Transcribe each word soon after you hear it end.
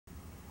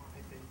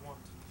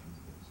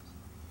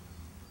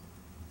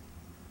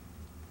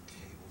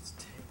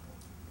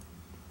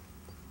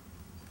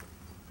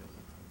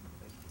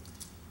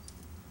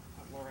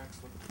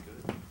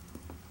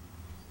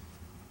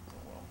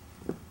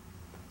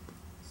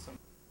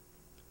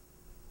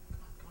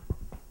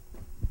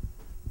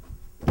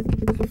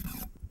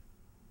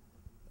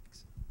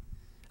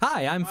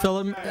Hi, I'm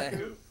Phillip.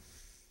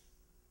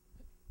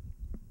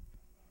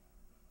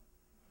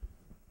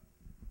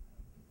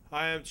 Hi,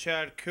 I'm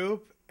Chad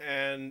Coup,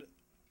 and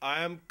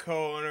I am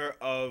co-owner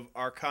of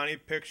Arcani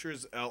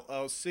Pictures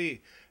LLC,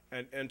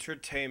 an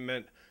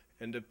entertainment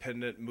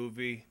independent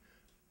movie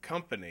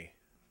company.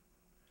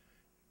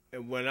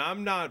 And when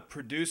I'm not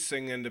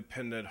producing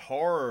independent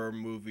horror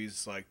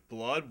movies like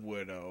Blood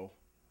Widow,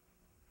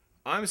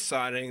 I'm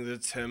signing the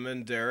Tim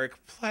and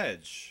Derek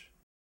Pledge.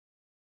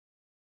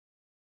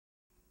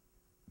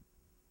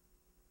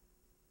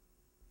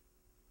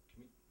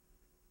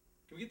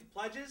 Can we get the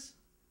pledges?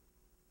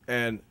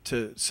 And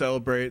to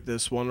celebrate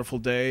this wonderful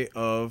day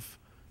of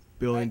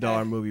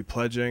billion-dollar movie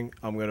pledging,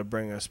 I'm going to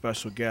bring a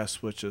special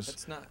guest, which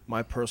is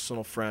my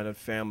personal friend and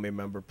family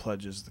member,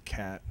 Pledges the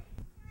cat.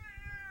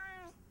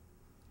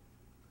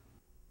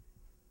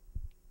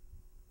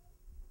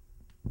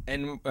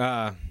 And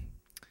Pledges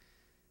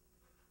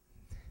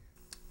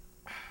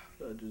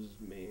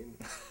mean.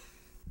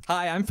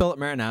 Hi, I'm Phillip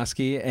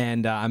Marunowski,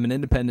 and I'm an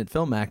independent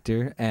film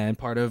actor and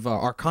part of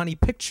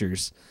Arcani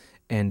Pictures,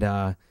 and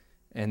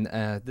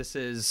this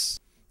is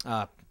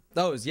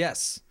those.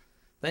 Yes,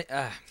 we're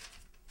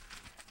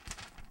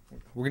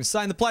gonna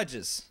sign the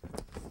pledges.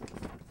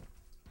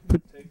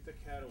 Take the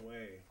cat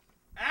away.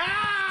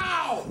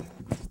 Ow!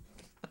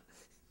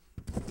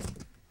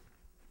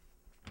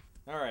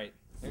 All right,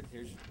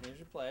 here's your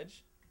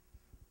pledge,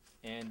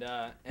 and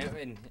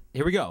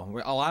here we go.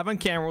 I'll have on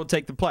camera. We'll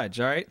take the pledge.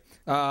 All right.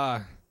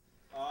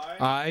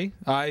 I,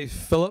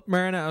 Phillip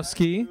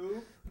Marunowski,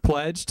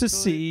 pledge to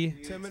see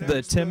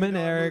the Tim and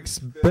Eric's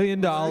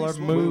billion-dollar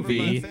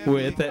movie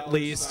with at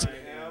least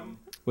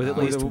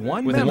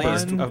one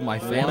member of my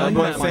family,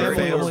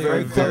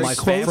 very my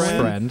close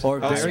friend, or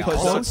very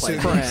close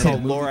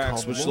friend,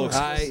 Lorax, which looks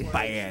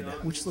bad.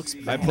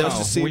 I pledge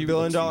to see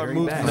billion-dollar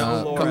movie.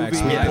 No,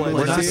 Lorax.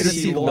 We're not going to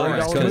see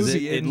Lorax because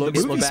it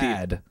looks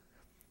bad.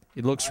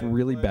 It looks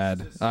really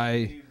bad.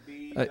 I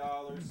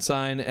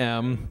sign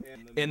M.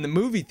 In the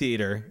movie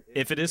theater,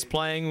 if it is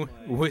playing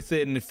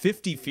within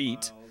 50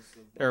 feet,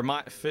 or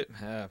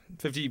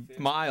 50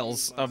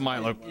 miles of my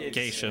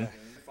location,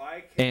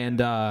 and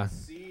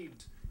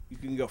you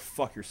can go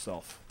fuck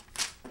yourself.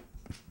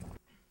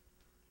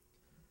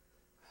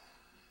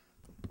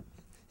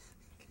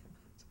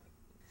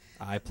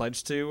 I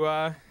pledge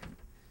to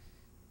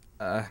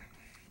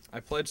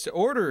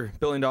order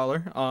billion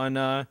dollar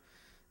on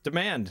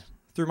demand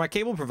through my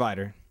cable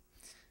provider,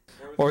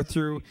 or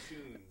through.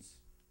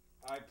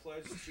 I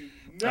pledge to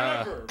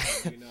never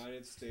the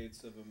United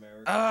States of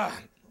America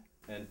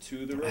and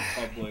to the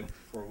republic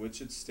for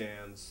which it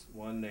stands,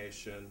 one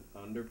nation,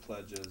 under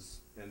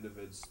pledges,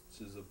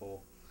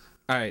 indivisible,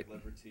 All right.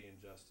 liberty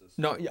and justice.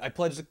 No, I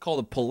pledge to call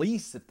the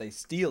police if they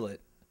steal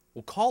it.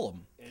 We'll call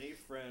them. Any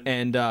friend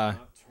and does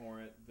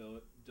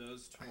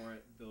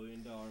torrent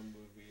billion-dollar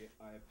movie,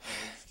 I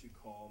pledge to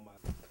call my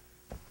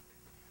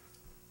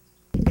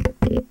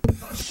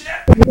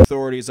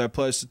authorities. I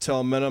pledge to tell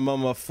a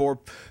minimum of 4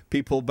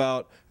 people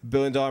about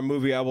billion-dollar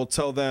movie. I will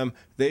tell them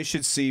they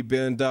should see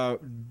billion-dollar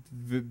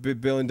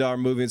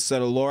movie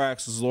instead of Lorax,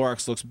 because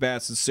Lorax looks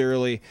bad.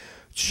 Sincerely,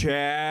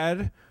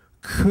 Chad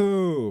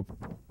Coup.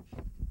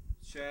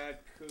 Chad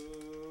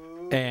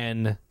Coup.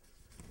 And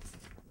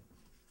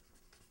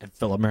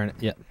Phillip Marin.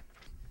 Yeah.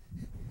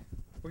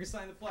 We're gonna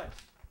sign the pledge.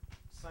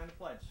 Sign the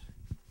pledge.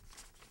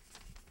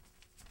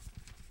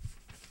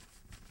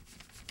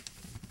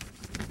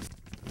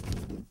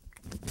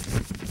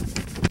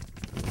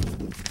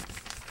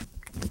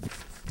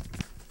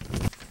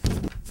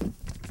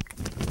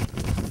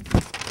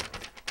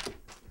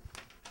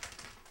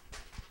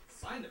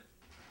 Sign it.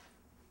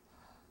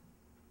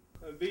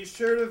 And be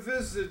sure to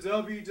visit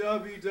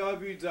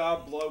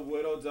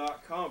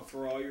www.bloodwidow.com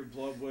for all your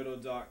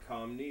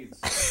bloodwidow.com needs.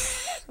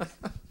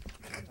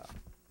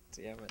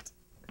 Damn it.